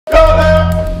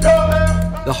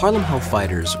The Harlem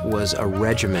Hellfighters was a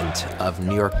regiment of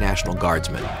New York National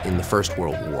Guardsmen in the First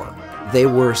World War. They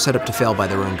were set up to fail by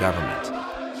their own government.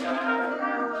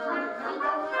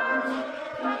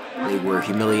 They were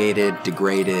humiliated,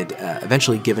 degraded,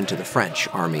 eventually given to the French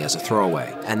army as a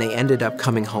throwaway, and they ended up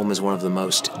coming home as one of the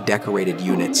most decorated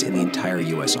units in the entire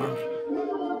U.S. Army.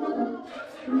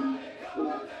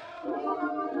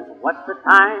 What's the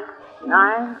time?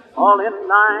 9, all in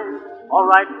line. All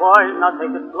right, boys, now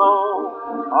take it slow.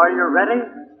 Are you ready?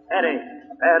 Eddie,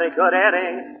 very good,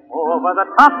 Eddie. Over the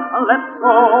top, let's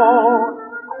go.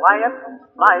 Quiet,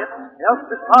 quiet, else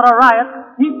to start a riot.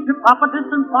 Keep your proper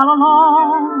distance all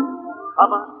along.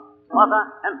 Hover, hover,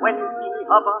 and when you see me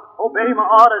hover, obey my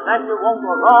orders and you won't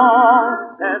go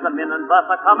wrong. There's a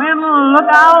Minenwerfer coming,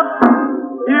 look out.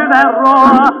 Hear that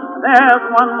roar, there's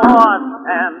one more.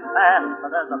 Stand fast, for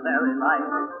there's a very light.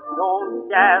 Don't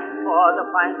gasp for to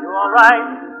find you all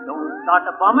right. Don't start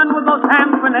a bumming with those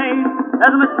hand grenades.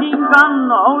 There's a machine gun,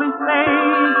 the holy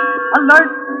stage.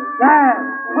 Alert, gas,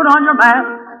 put on your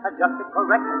mask. Adjust it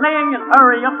correctly and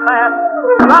hurry up fast.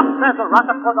 Drop, there's a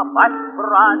rocket for the bike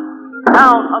barrage.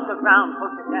 Down, hug the ground,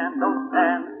 push your hand, don't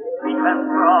stand. Creep and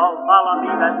crawl, follow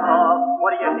me, that's all.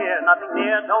 What do you hear? Nothing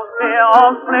near, don't fear,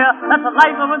 all clear. That's the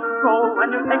life of a stroll when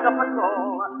you take a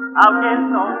patrol. Out in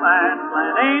no man's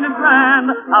land, ain't it grand?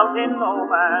 Out in no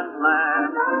man's land.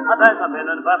 There's a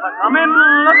Minenwerfer coming,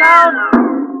 look out.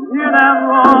 Hear that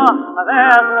roar,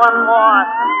 there's one more.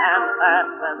 And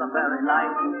fast, there's a very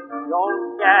light.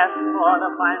 Don't gasp for to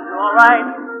find you all right.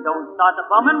 Don't start the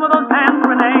bumming with those hand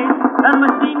grenades. There's a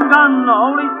machine gun, the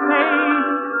holy stage.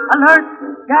 Alert,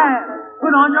 gas,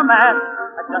 put on your mask.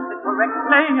 Adjust it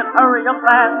correctly and hurry up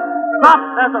fast. Drop,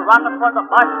 there's a rocket for the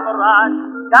Bosch barrage.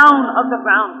 Down, hug the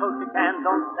ground, close you can,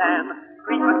 don't stand.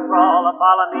 Creep and crawl,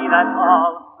 follow me, that's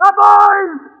all. The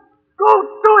boys, go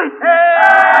do it!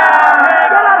 Hey!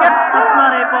 Get the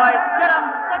bloody boys, get 'em!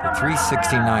 The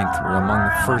 369th were among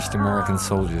the first American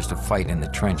soldiers to fight in the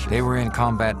trenches. They were in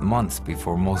combat months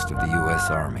before most of the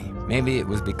U.S. Army. Maybe it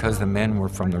was because the men were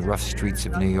from the rough streets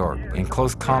of New York. In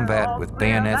close combat with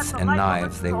bayonets and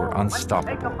knives, they were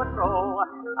unstoppable.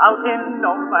 Out in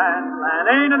no man's land,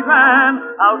 ain't it grand?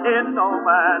 Out in no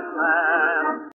man's land.